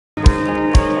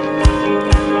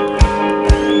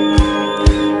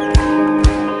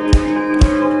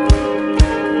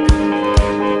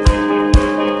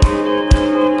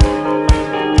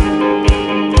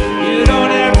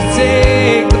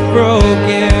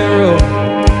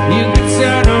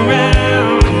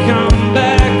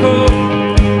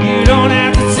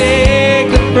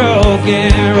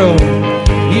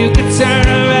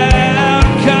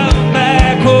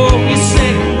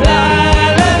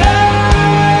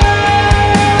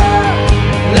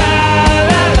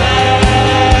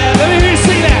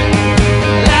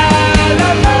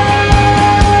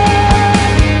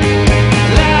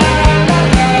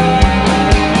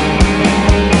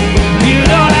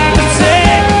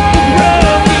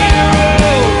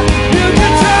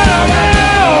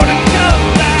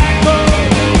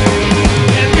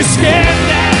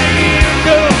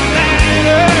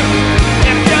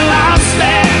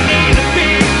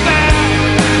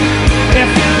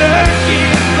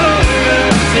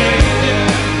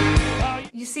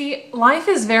life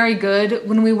is very good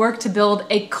when we work to build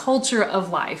a culture of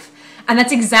life. And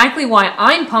that's exactly why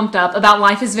I'm pumped up about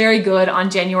Life is Very Good on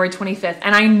January 25th.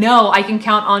 And I know I can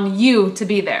count on you to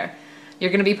be there. You're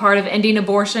going to be part of ending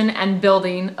abortion and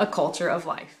building a culture of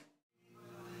life.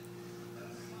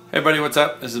 Hey everybody, what's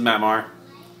up? This is Matt Maher.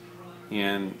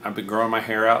 And I've been growing my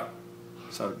hair out,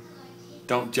 so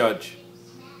don't judge.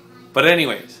 But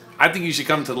anyways, I think you should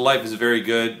come to the Life is Very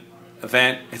Good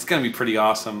event. It's going to be pretty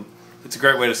awesome. It's a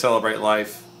great way to celebrate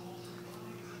life.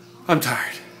 I'm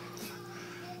tired.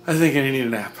 I think I need a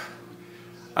nap.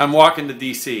 I'm walking to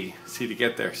DC to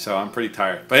get there, so I'm pretty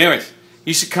tired. But anyways,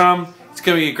 you should come. It's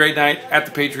going to be a great night at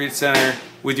the Patriot Center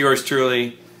with yours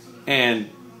truly. And,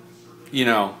 you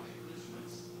know,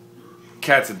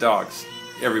 cats and dogs,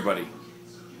 everybody.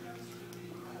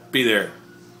 Be there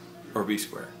or be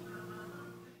square.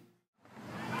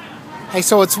 Hey,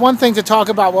 so it's one thing to talk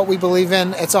about what we believe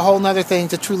in. It's a whole nother thing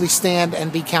to truly stand and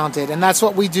be counted. And that's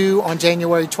what we do on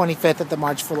January 25th at the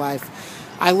March for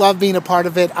Life. I love being a part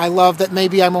of it. I love that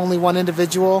maybe I'm only one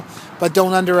individual, but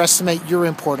don't underestimate your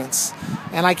importance.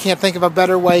 And I can't think of a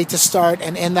better way to start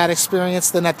and end that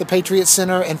experience than at the Patriot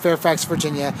Center in Fairfax,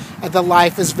 Virginia, at the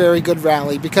Life is Very Good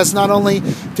rally. Because not only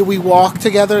do we walk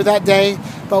together that day,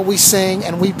 but we sing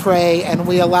and we pray and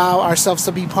we allow ourselves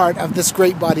to be part of this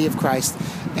great body of Christ.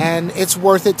 And it's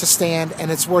worth it to stand, and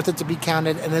it's worth it to be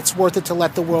counted, and it's worth it to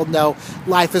let the world know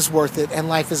life is worth it, and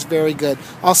life is very good.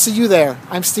 I'll see you there.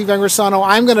 I'm Steve Angrisano.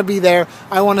 I'm going to be there.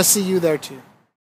 I want to see you there too.